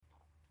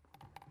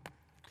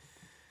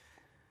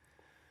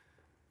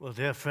Well,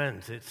 dear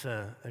friends, it's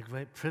a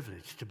great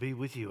privilege to be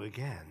with you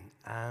again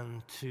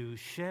and to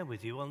share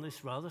with you on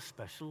this rather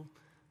special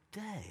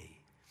day,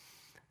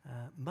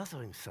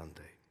 Mothering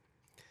Sunday.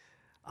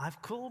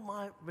 I've called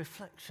my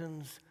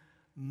reflections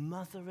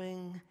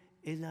Mothering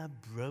in a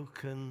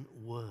Broken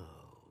World.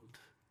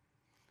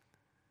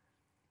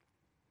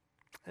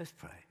 Let's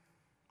pray.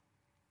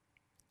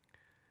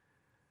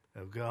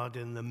 Oh God,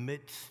 in the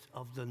midst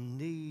of the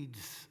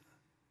needs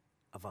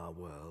of our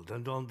world,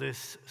 and on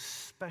this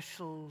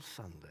special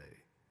Sunday,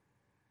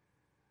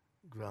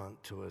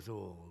 grant to us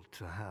all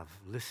to have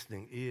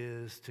listening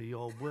ears to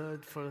your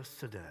word for us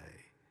today,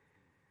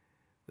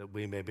 that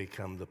we may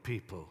become the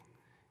people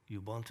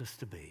you want us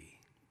to be.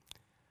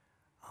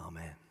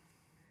 Amen.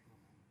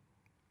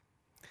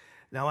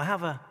 Now I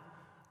have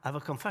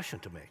a confession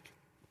to make.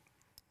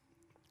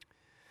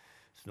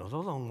 It's not a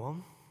long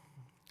one,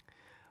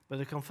 but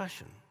a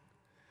confession.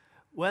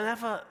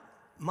 Whenever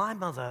my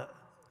mother,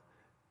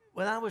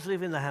 when I was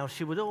leaving the house,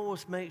 she would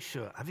always make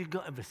sure, have you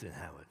got everything,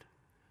 Howard?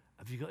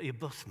 Have you got your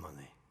bus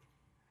money?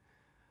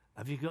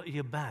 Have you got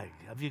your bag?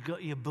 Have you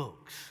got your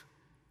books?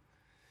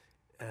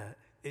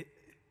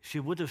 She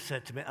would have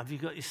said to me, have you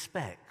got your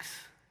specs?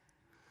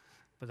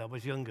 But I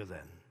was younger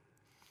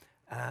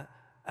then.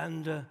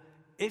 And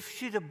if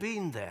she'd have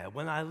been there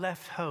when I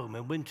left home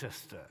in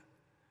Winchester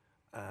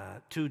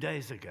 2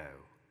 days ago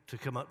to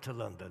come up to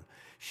London,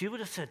 she would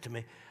have said to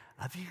me,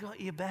 have you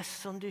got your best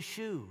Sunday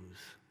shoes?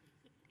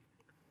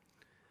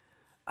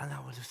 And I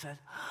would have said,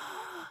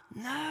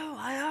 no,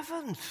 I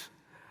haven't.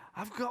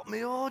 I've got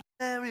my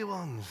ordinary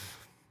ones,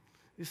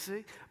 you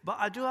see. But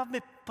I do have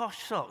my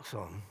posh socks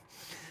on.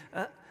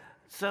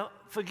 So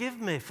forgive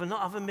me for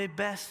not having my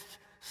best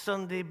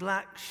Sunday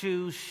black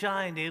shoes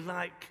shiny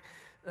like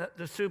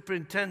the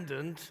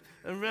superintendent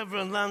and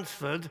Reverend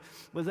Lansford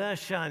with their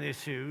shiny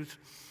shoes.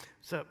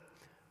 So,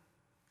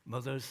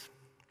 mothers,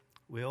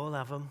 we all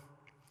have them,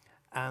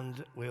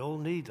 and we all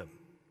need them.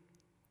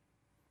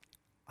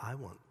 I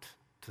want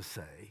to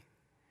say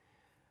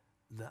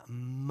that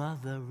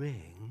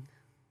mothering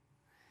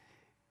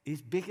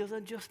is bigger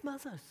than just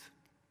mothers.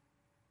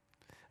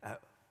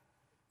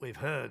 We've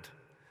heard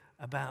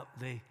about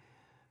the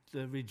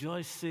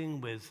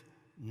rejoicing with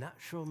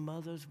natural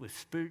mothers, with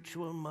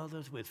spiritual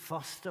mothers, with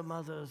foster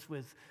mothers,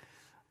 with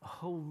a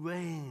whole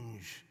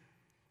range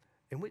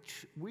in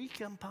which we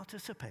can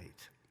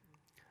participate.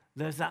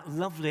 There's that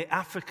lovely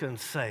African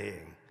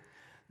saying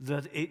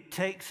that it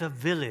takes a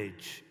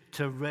village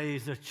to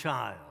raise a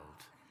child.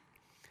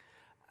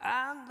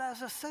 And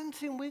there's a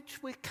sense in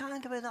which we're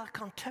kind of in our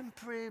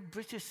contemporary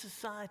British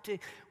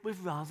society,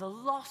 we've rather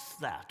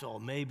lost that,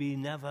 or maybe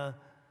never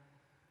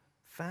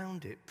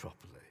found it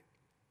properly.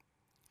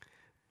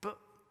 But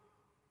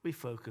we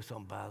focus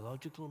on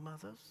biological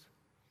mothers,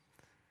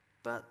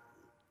 but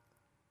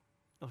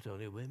not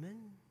only women,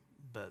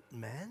 but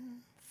men,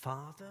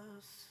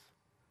 fathers,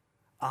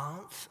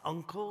 aunts,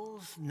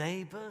 uncles,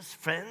 neighbors,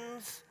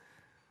 friends.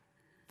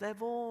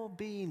 They've all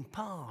been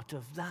part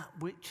of that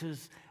which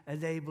has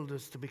enabled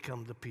us to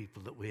become the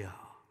people that we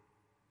are.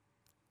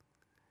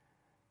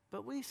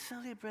 But we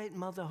celebrate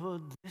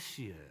motherhood this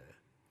year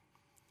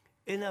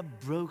in a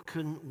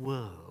broken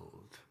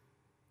world.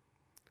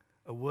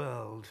 A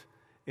world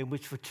in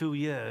which for 2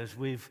 years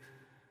we've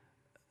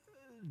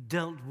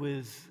dealt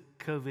with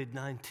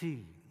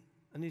COVID-19.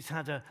 And it's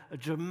had a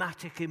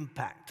dramatic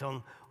impact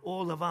on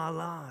all of our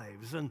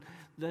lives. And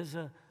there's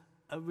a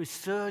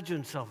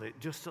resurgence of it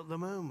just at the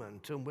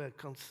moment, and we're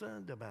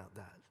concerned about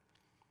that.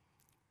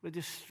 We're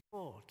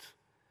distraught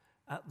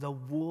at the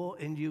war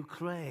in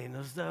Ukraine,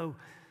 as though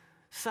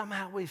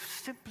somehow we've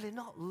simply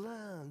not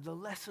learned the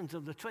lessons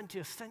of the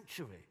 20th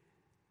century.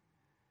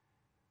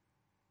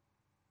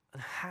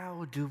 And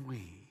how do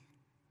we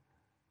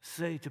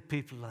say to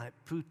people like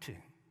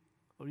Putin,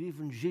 or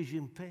even Xi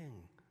Jinping,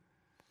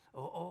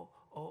 or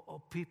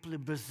people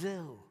in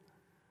Brazil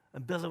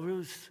and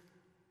Belarus,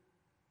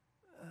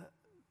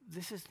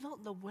 this is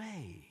not the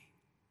way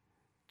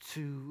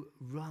to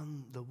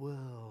run the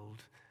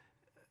world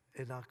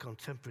in our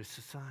contemporary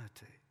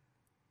society.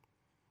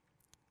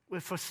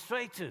 We're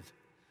frustrated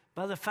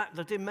by the fact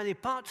that in many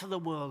parts of the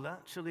world,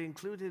 actually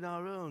including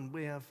our own,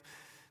 we have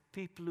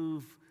people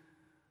who've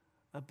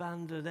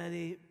abandoned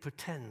any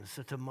pretense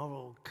at a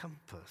moral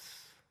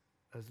compass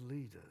as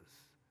leaders.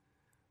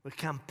 We're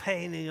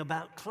campaigning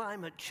about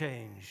climate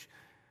change,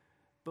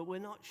 but we're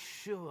not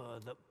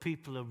sure that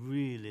people are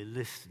really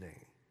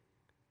listening.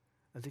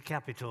 And to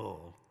cap it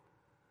all,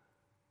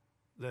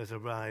 there's a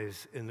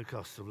rise in the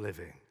cost of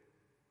living.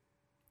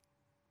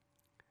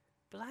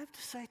 But I have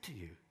to say to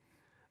you,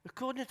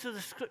 according to the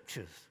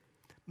scriptures,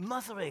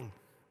 mothering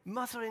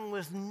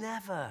was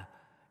never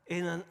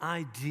in an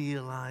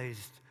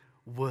idealized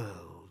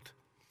world.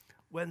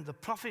 When the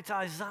prophet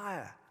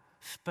Isaiah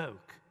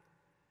spoke,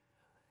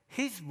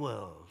 his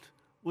world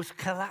was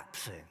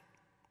collapsing.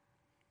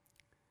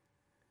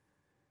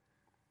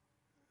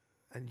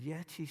 And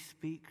yet he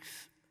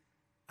speaks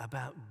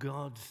about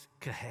God's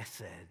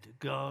chesed,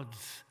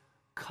 God's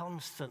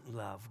constant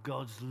love,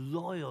 God's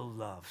loyal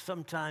love,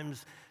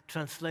 sometimes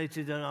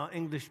translated in our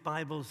English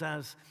Bibles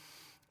as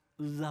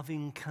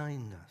loving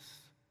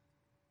kindness.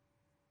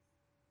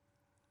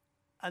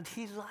 And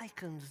he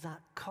likens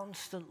that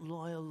constant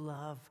loyal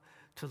love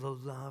to the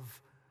love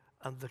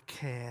and the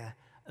care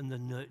and the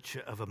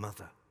nurture of a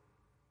mother.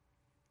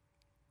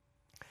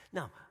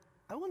 Now,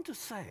 I want to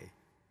say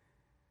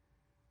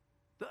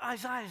that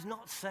Isaiah is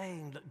not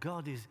saying that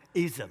God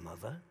is a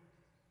mother,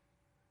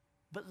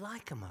 but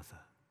like a mother.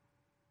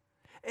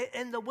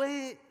 In the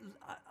way,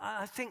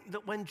 I think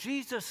that when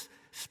Jesus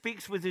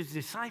speaks with his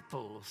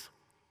disciples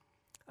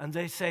and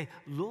they say,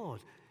 Lord,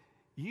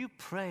 you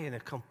pray in a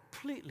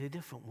completely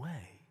different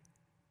way.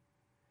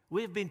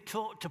 We've been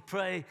taught to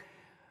pray,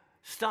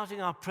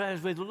 starting our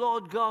prayers with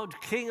Lord God,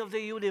 King of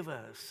the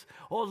universe,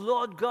 or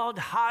Lord God,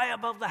 high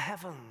above the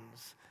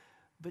heavens.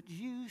 But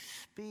you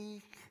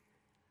speak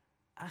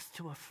as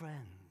to a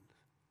friend.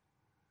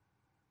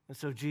 And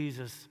so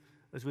Jesus,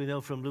 as we know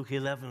from Luke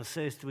 11,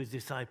 says to his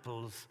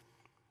disciples,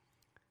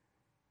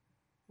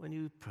 when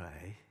you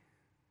pray,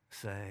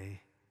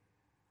 say,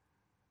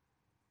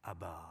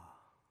 Abba.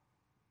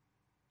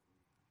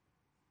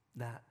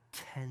 That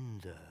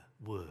tender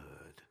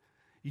word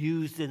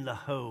used in the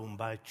home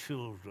by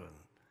children.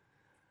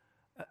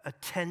 A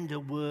tender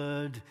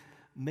word,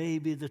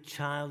 maybe the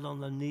child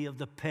on the knee of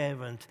the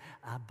parent,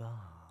 Abba.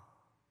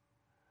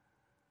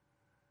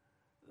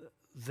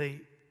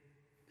 The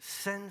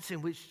sense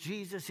in which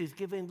Jesus is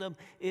giving them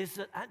is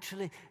that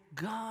actually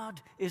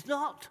God is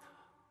not,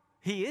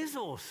 he is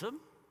awesome,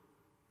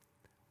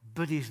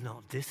 but he's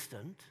not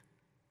distant.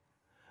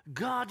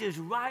 God is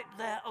right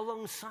there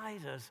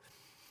alongside us.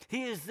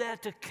 He is there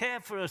to care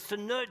for us, to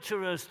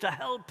nurture us, to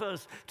help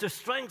us, to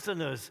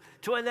strengthen us,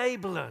 to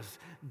enable us.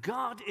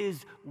 God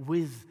is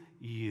with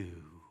you.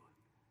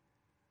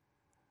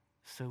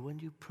 So when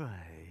you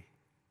pray,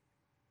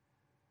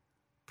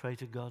 pray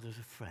to God as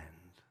a friend.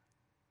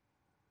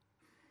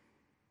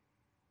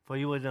 For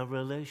you are in a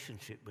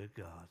relationship with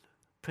God.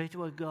 Pray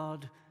to a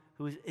God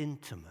who is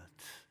intimate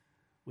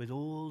with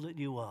all that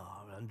you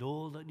are and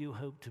all that you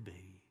hope to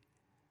be.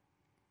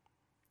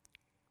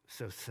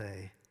 So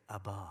say,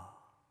 Abba.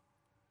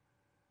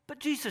 But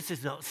Jesus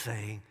is not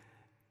saying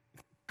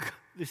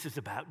this is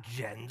about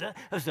gender,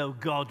 as though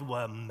God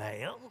were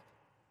male.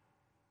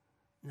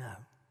 No.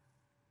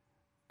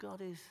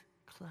 God is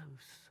close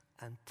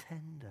and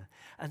tender.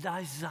 And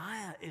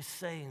Isaiah is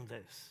saying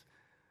this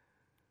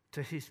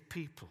to his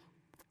people.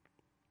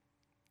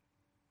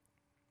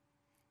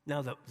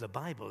 Now, the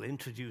Bible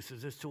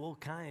introduces us to all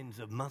kinds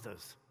of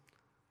mothers.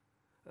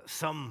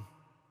 Some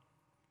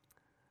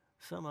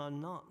are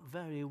not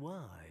very wise.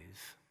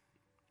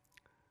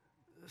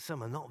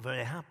 Some are not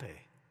very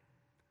happy.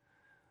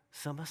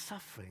 Some are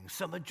suffering.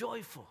 Some are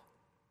joyful.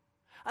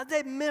 And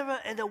they mirror,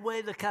 in a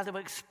way, the kind of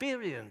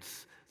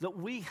experience that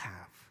we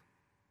have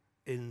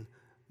in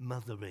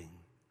mothering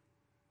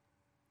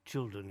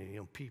children and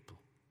young people.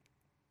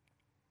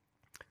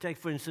 Take,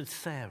 for instance,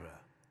 Sarah,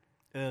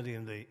 early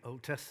in the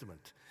Old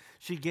Testament.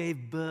 She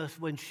gave birth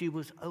when she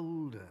was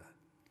older.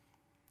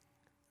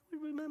 We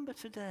remember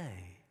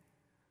today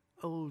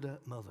older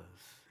mothers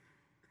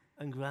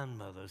and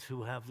grandmothers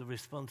who have the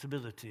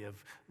responsibility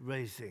of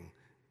raising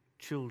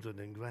children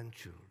and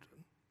grandchildren.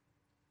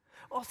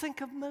 Or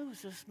think of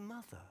Moses'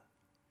 mother,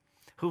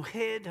 who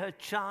hid her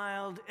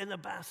child in a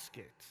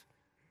basket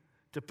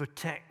to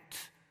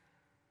protect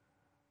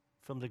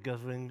from the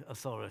governing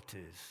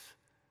authorities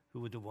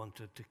who would have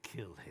wanted to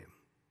kill him.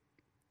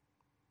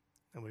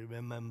 And we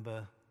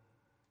remember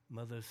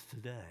mothers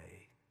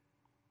today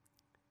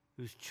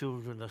whose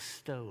children are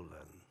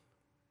stolen,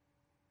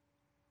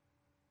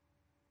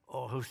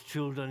 or whose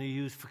children are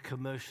used for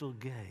commercial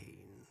gain,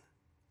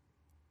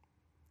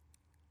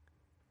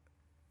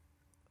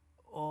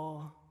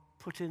 or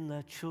put in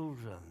their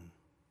children,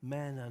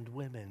 men and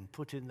women,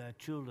 put in their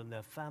children,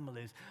 their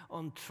families,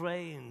 on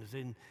trains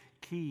in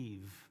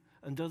Kyiv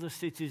and other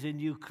cities in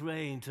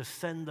Ukraine to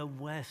send them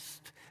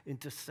west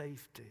into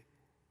safety.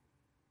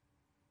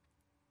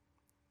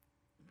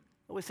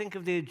 We think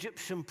of the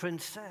Egyptian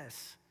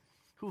princess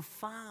who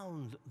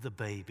found the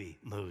baby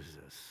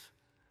Moses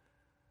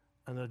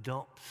and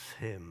adopts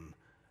him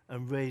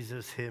and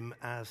raises him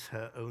as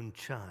her own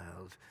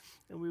child.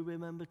 And we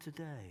remember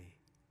today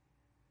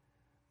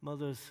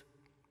mothers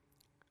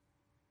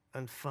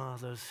and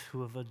fathers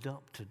who have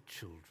adopted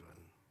children,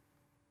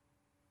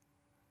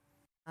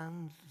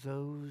 and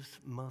those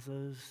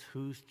mothers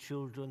whose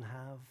children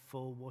have,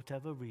 for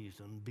whatever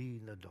reason,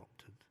 been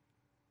adopted.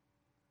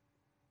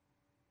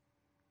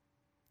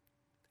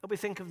 And we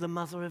think of the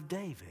mother of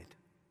David,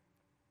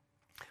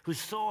 who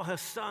saw her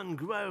son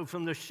grow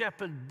from the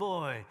shepherd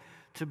boy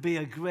to be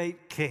a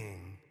great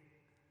king.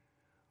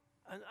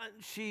 And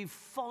she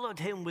followed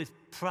him with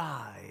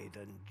pride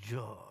and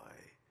joy.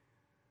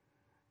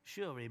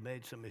 Sure, he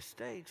made some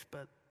mistakes,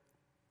 but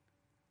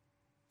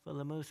for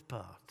the most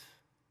part,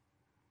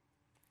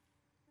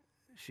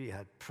 she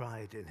had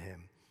pride in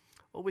him.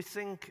 Or we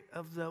think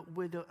of the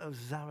widow of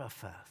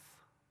Zarephath.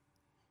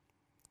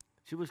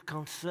 She was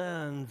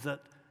concerned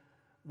that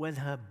when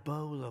her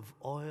bowl of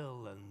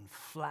oil and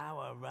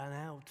flour ran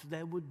out,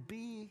 there would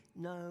be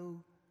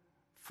no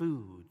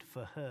food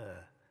for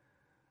her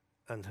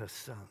and her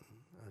son,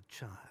 her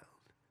child.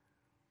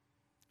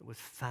 There was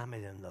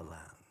famine in the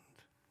land.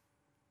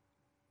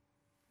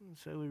 And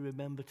so we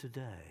remember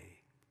today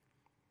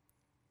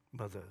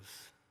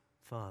mothers,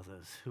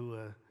 fathers who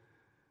are,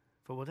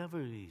 for whatever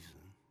reason,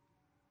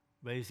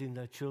 raising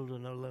their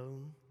children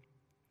alone.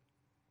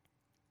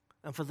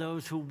 And for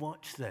those who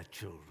watch their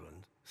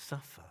children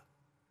suffer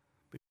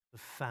because of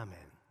famine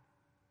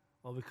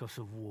or because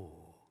of war.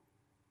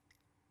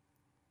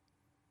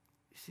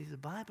 You see, the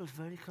Bible's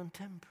very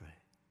contemporary.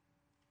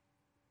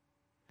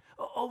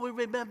 Or we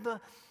remember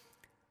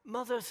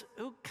mothers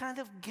who kind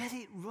of get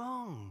it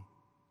wrong,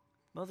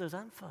 mothers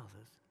and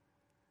fathers.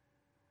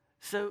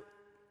 So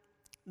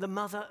the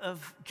mother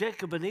of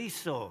Jacob and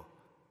Esau,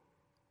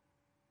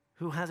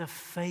 who had a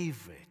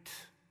favorite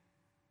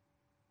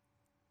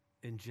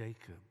in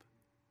Jacob.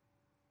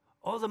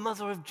 Or the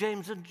mother of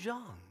James and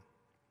John,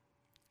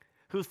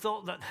 who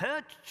thought that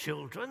her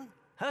children,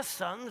 her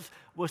sons,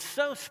 were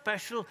so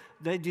special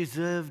they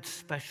deserved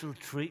special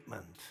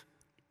treatment.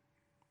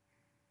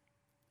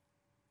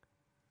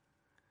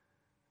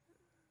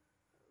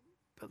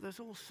 But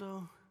there's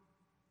also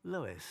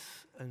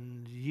Lois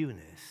and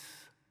Eunice,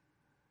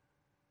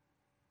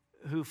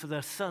 who for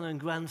their son and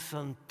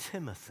grandson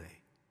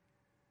Timothy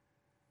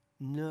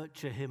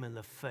nurture him in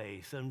the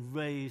faith and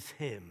raise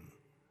him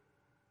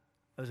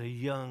as a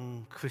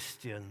young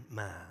Christian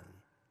man.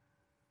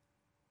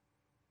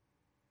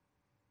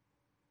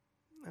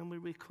 And we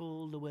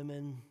recall the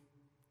women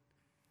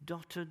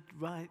dotted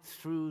right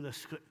through the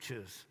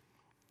scriptures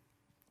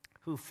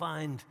who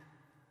find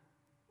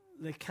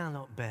they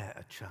cannot bear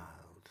a child,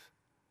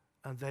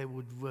 and they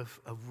would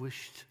have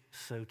wished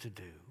so to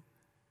do.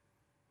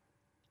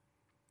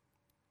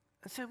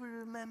 And so we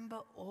remember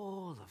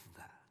all of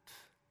that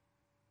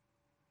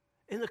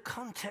in the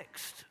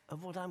context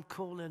of what I'm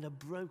calling a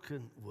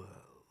broken world.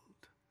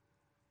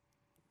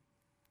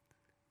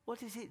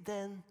 What is it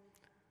then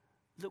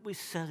that we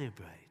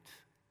celebrate?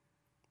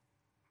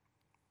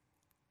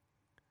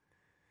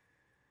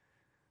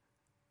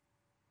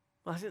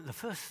 Well, I think the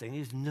first thing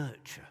is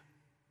nurture.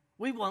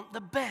 We want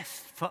the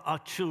best for our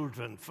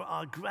children, for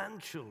our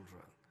grandchildren.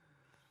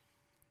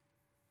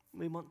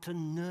 We want to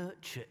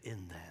nurture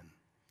in them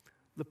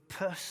the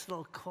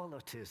personal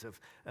qualities of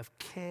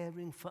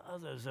caring for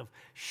others, of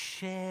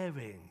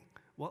sharing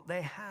what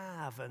they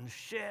have and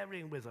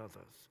sharing with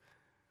others.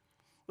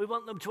 We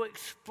want them to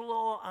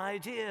explore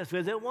ideas.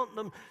 We don't want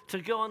them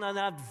to go on an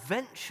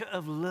adventure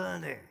of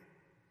learning.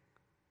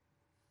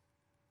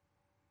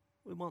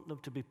 We want them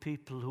to be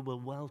people who will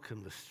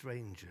welcome the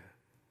stranger,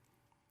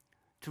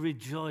 to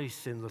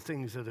rejoice in the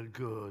things that are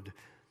good,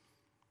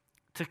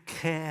 to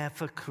care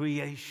for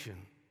creation,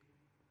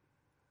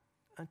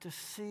 and to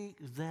seek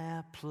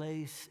their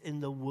place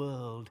in the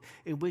world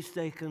in which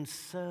they can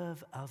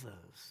serve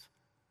others.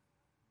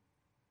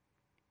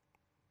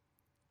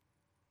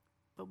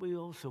 But we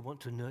also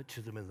want to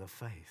nurture them in the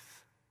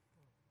faith.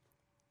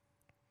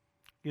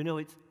 You know,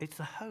 it's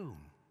the home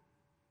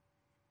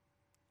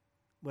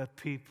where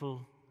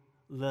people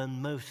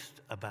learn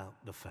most about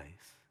the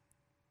faith.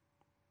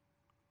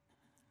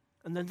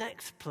 And the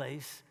next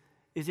place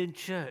is in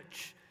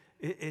church,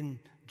 in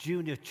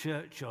junior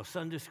church or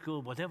Sunday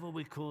school, whatever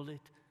we call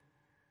it,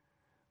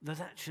 that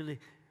actually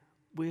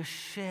we're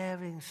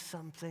sharing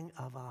something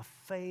of our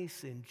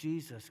faith in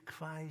Jesus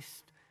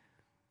Christ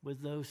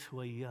with those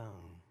who are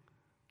young,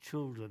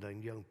 children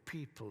and young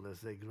people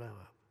as they grow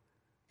up.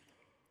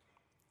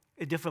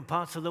 In different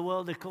parts of the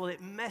world, they call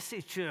it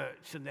Messy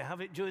Church, and they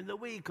have it during the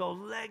week, or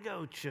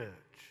Lego Church.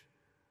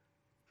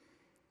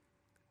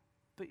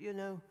 But you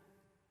know,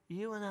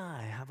 you and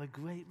I have a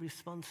great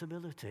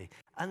responsibility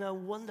and a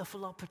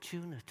wonderful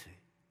opportunity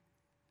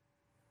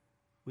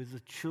with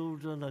the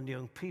children and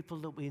young people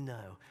that we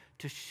know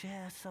to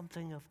share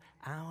something of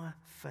our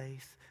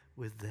faith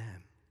with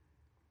them.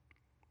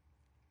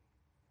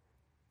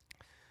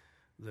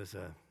 There's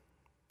a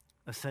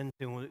sense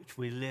in which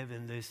we live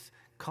in this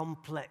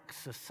complex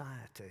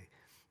society,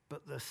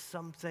 but there's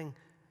something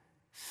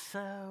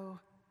so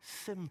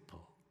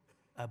simple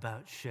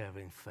about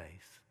sharing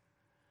faith.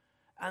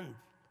 And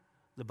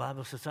the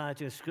Bible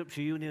Society and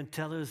Scripture Union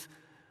tell us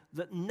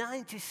that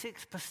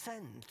 96%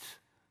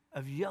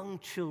 of young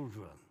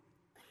children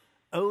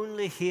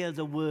only hear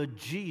the word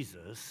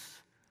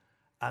Jesus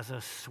as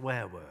a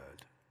swear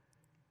word.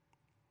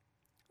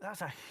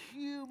 That's a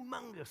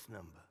humongous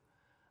number.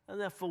 And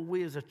therefore,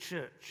 we as a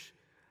church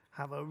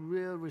have a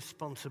real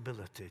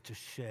responsibility to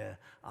share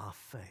our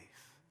faith.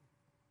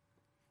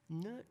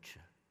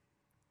 Nurture,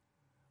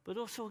 but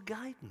also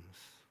guidance.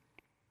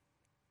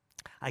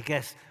 I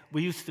guess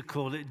we used to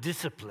call it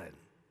discipline.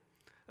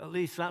 At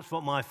least that's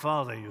what my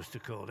father used to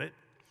call it.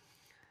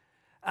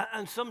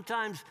 And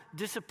sometimes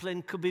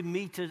discipline could be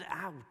meted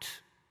out.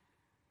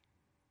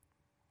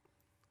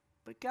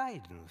 But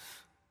guidance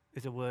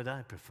is a word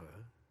I prefer.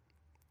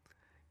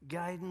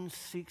 Guidance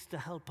seeks to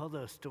help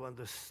others to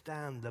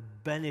understand the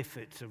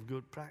benefits of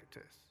good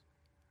practice.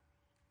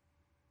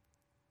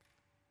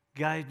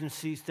 Guidance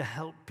seeks to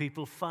help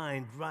people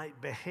find right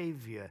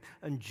behavior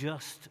and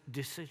just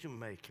decision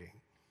making.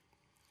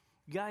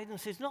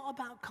 Guidance is not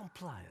about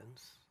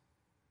compliance,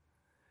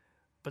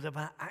 but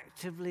about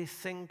actively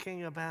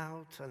thinking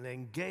about and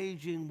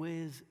engaging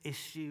with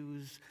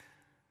issues,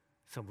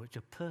 some of which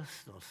are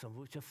personal, some of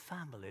which are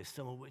family,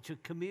 some of which are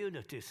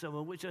community, some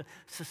of which are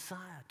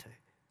society.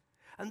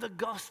 And the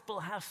gospel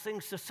has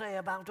things to say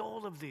about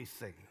all of these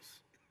things.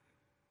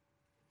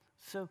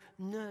 So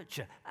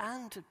nurture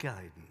and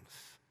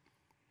guidance,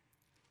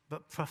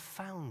 but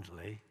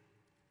profoundly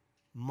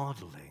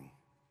modeling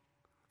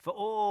for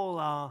all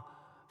our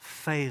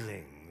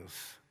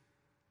failings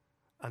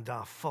and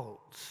our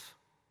faults,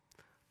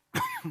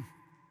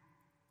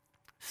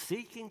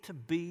 seeking to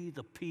be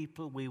the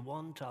people we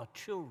want our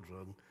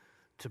children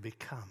to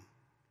become.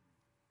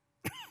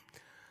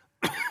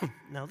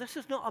 Now, this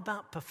is not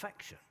about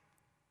perfection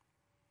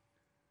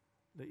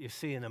that you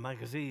see in a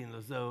magazine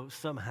as though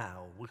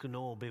somehow we can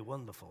all be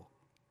wonderful.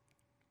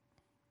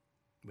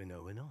 We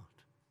know we're not.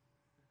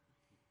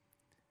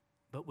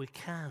 But we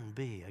can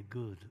be a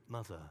good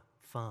mother,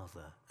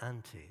 father,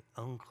 auntie,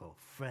 uncle,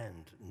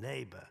 friend,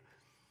 neighbor.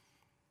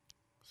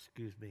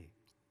 Excuse me.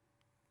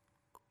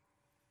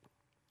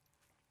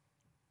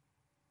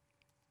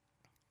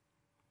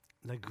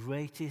 The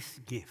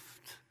greatest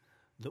gift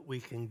that we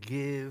can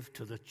give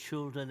to the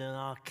children in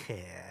our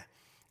care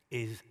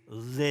is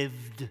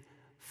lived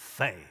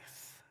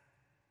faith.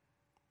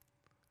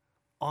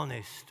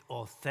 Honest,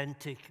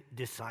 authentic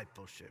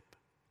discipleship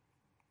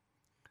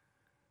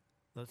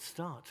that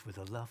starts with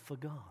a love for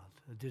God,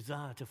 a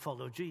desire to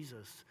follow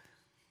Jesus,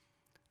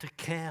 to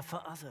care for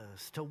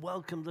others, to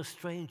welcome the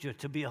stranger,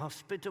 to be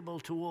hospitable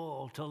to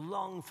all, to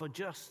long for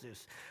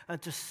justice,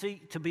 and to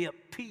seek to be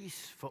at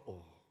peace for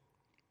all.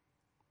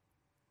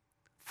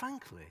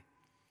 Frankly,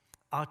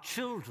 our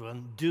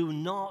children do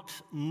not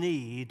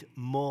need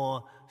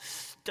more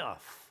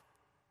stuff.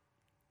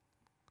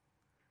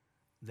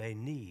 They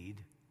need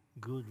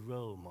good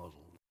role models.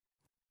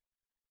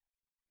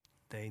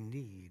 They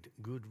need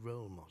good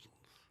role models.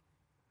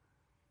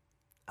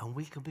 And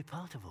we can be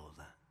part of all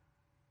that.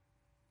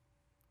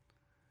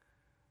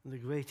 And the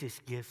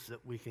greatest gift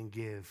that we can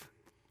give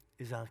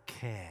is our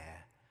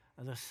care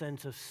and a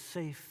sense of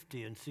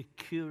safety and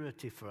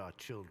security for our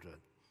children.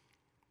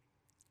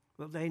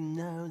 That they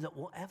know that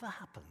whatever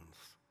happens,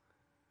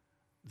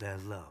 they're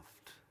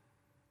loved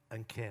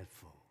and cared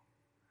for.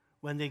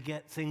 When they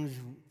get things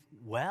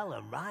well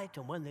and right,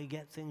 and when they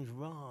get things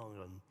wrong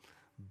and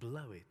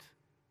blow it.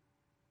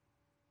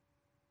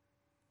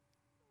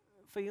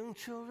 For young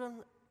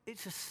children,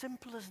 it's as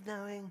simple as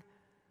knowing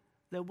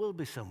there will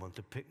be someone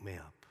to pick me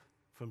up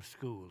from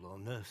school or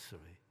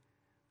nursery.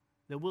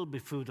 There will be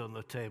food on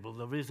the table.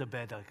 There is a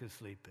bed I can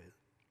sleep in.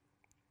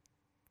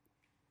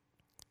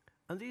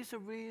 And these are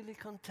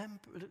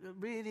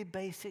really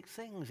basic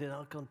things in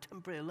our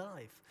contemporary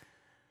life.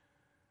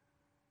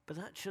 But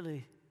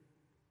actually,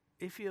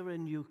 if you're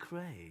in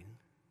Ukraine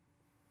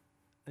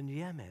and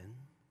Yemen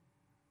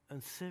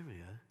and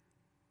Syria,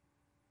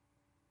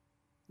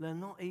 they're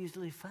not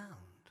easily found.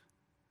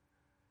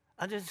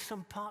 And in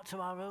some parts of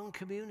our own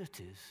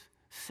communities,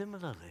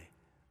 similarly,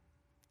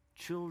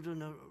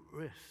 children are at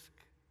risk.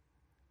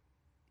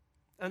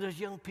 And as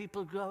young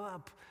people grow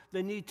up,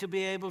 they need to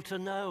be able to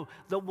know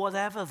that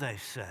whatever they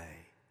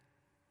say,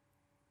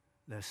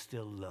 they're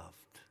still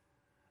loved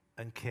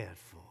and cared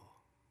for.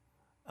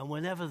 And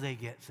whenever they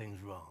get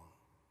things wrong,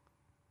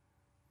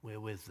 we're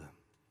with them.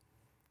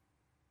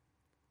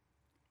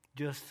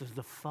 Just as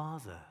the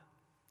Father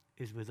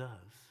is with us,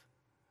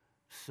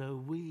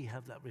 so we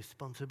have that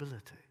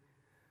responsibility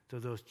to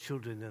those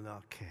children in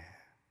our care.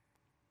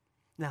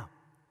 Now,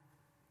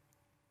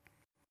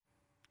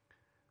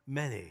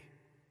 many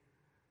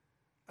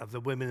of the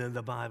women in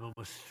the Bible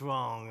were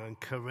strong and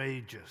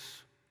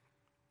courageous.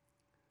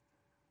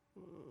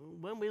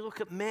 When we look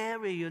at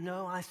Mary,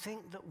 I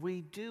think that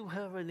we do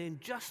her an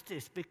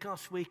injustice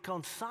because we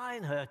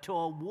consign her to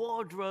a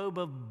wardrobe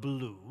of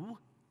blue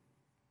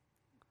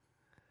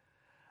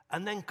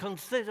and then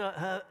consider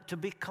her to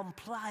be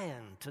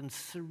compliant and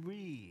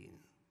serene.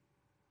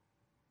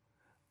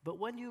 But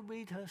when you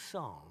read her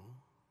song,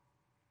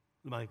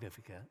 the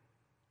Magnificat,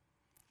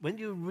 when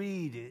you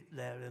read it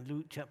there in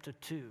Luke chapter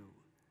 2,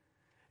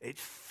 it's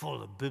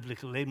full of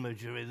biblical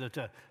imagery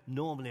that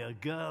normally a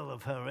girl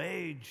of her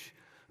age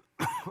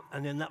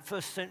and in that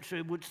first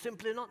century would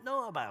simply not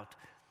know about.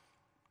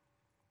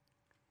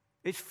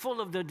 It's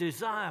full of the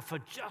desire for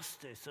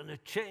justice and a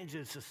change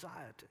in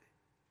society.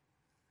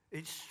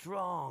 It's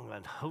strong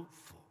and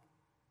hopeful.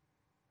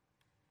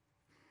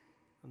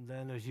 And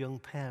then as young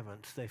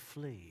parents, they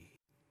flee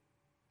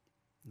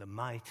the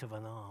might of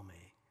an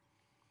army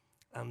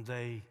and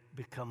they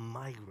become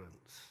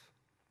migrants.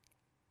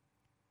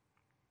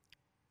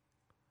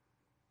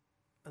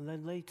 And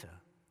then later,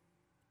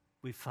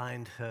 we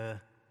find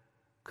her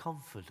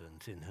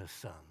confident in her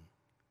son.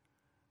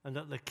 And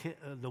at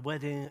the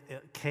wedding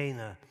at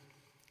Cana,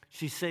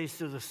 she says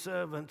to the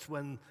servants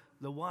when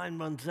the wine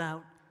runs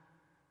out,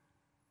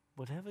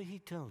 "Whatever he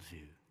tells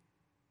you,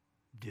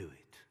 do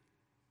it."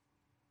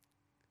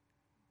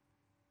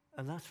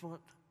 And that's what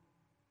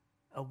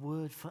a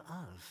word for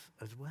us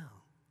as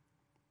well.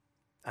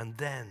 And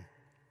then,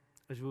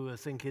 as we were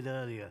thinking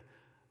earlier,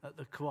 at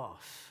the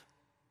cross,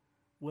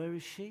 where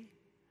is she?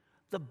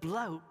 The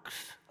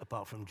blokes,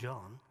 apart from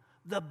John,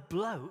 the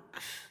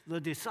blokes,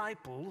 the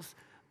disciples,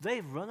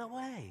 they've run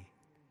away.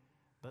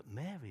 But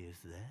Mary is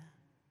there.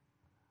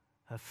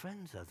 Her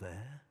friends are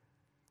there.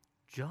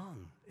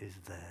 John is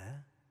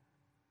there.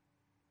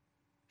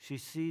 She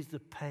sees the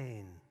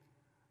pain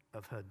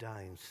of her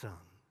dying son.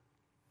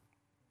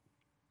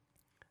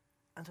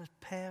 And as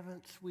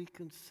parents, we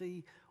can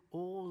see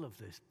all of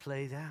this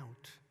played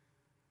out.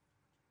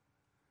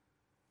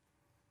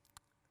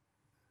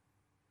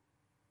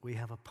 We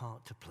have a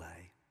part to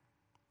play,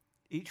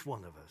 each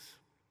one of us,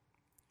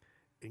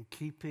 in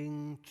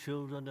keeping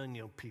children and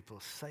young people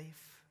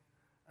safe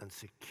and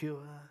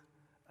secure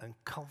and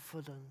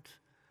confident,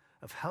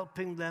 of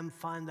helping them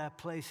find their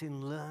place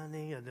in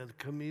learning and in the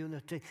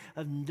community,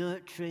 of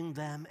nurturing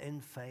them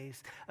in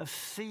faith, of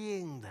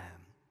seeing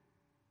them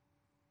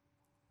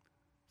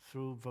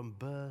from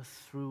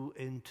birth through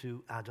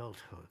into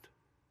adulthood.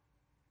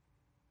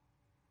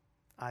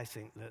 I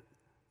think that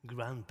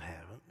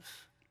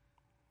grandparents,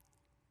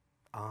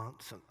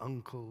 aunts and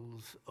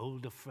uncles,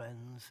 older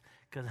friends,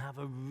 can have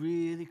a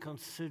really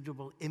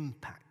considerable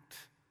impact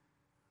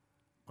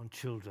on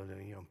children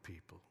and young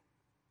people,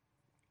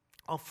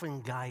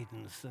 offering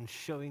guidance and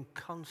showing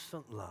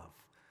constant love,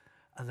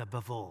 and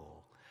above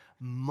all,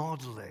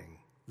 modeling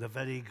the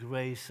very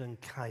grace and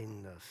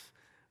kindness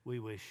we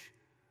wish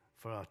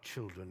for our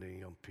children and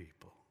young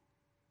people.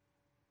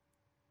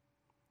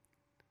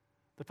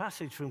 The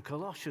passage from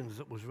Colossians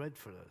that was read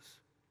for us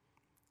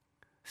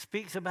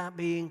speaks about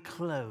being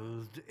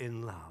clothed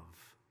in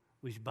love,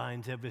 which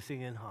binds everything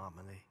in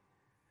harmony,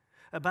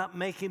 about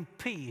making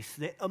peace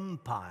the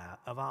umpire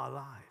of our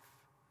life,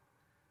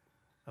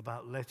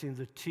 about letting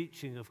the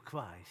teaching of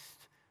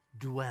Christ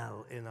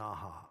dwell in our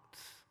hearts,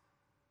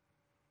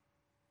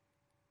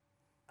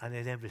 and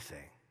in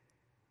everything,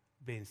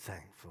 being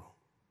thankful.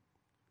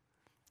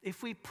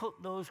 If we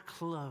put those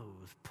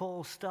clothes,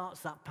 Paul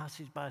starts that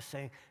passage by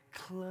saying,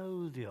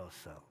 clothe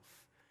yourself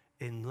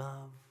in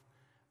love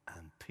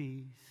and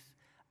peace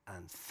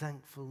and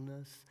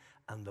thankfulness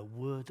and the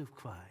word of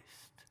Christ,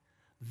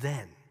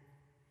 then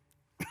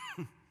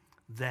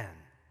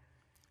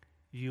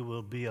you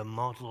will be a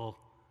model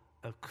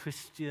of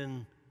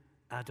Christian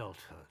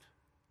adulthood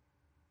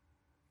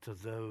to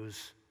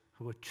those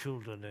who are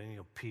children and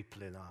your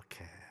people in our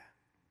care.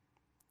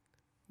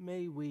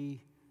 May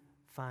we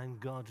find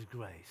God's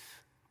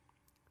grace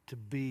to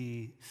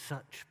be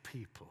such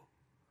people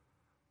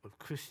of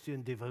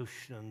Christian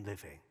devotion and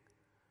living,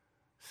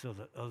 so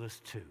that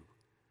others too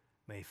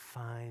may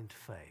find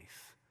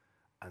faith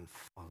and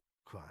follow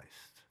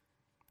Christ.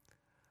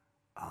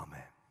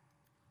 Amen.